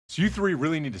So you three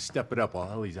really need to step it up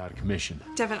while Ellie's out of commission.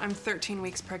 Devin, I'm 13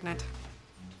 weeks pregnant.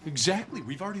 Exactly.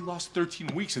 We've already lost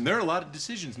 13 weeks, and there are a lot of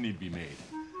decisions need to be made.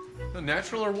 A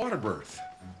natural or water birth?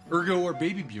 Ergo or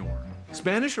baby born?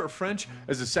 Spanish or French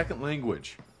as a second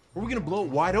language? Or are we gonna blow it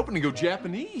wide open and go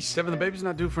Japanese? Devin, the baby's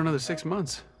not due for another 6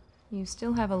 months. You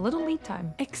still have a little lead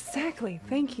time. Exactly,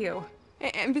 thank you.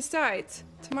 And besides,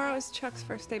 tomorrow is Chuck's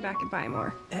first day back at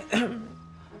Bymore.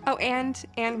 Oh, and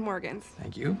Morgan's.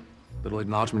 Thank you. Little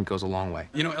acknowledgement goes a long way.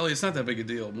 You know, Ellie, it's not that big a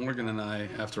deal. Morgan and I,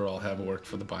 after all, have worked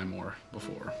for the Bymore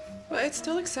before. But it's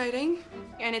still exciting,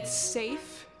 and it's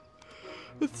safe.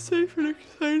 It's safe and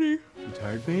exciting. You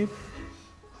tired, babe?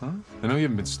 Huh? I know you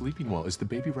haven't been sleeping well. Is the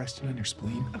baby resting on your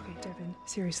spleen? Okay, Devin,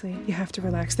 seriously, you have to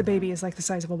relax. The baby is like the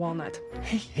size of a walnut.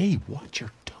 Hey, watch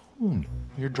your tone.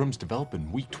 Your drum's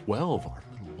developing week 12. Our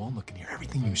little walnut can hear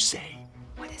everything you say.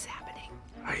 What is happening?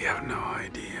 I have no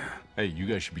idea. Hey, you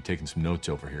guys should be taking some notes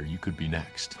over here. You could be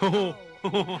next. I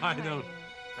don't.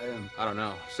 I don't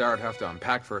know. Sarah'd have to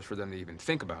unpack first for them to even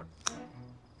think about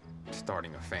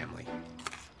starting a family.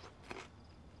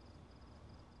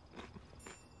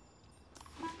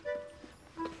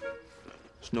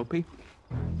 Snoopy?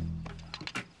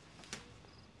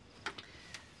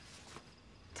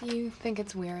 Do you think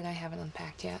it's weird I haven't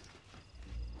unpacked yet?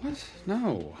 What?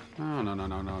 No.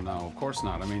 No. Of course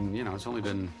not. I mean, you know, it's only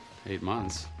been 8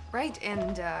 months. Right,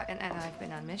 and I've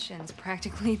been on missions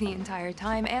practically the entire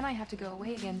time, and I have to go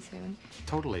away again soon.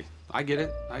 Totally. I get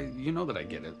it. You know that I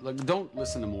get it. Look, don't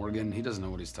listen to Morgan. He doesn't know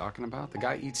what he's talking about. The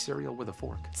guy eats cereal with a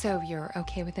fork. So you're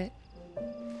okay with it?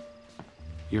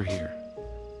 You're here.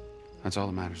 That's all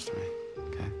that matters to me,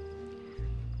 okay?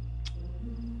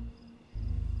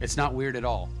 It's not weird at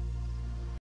all.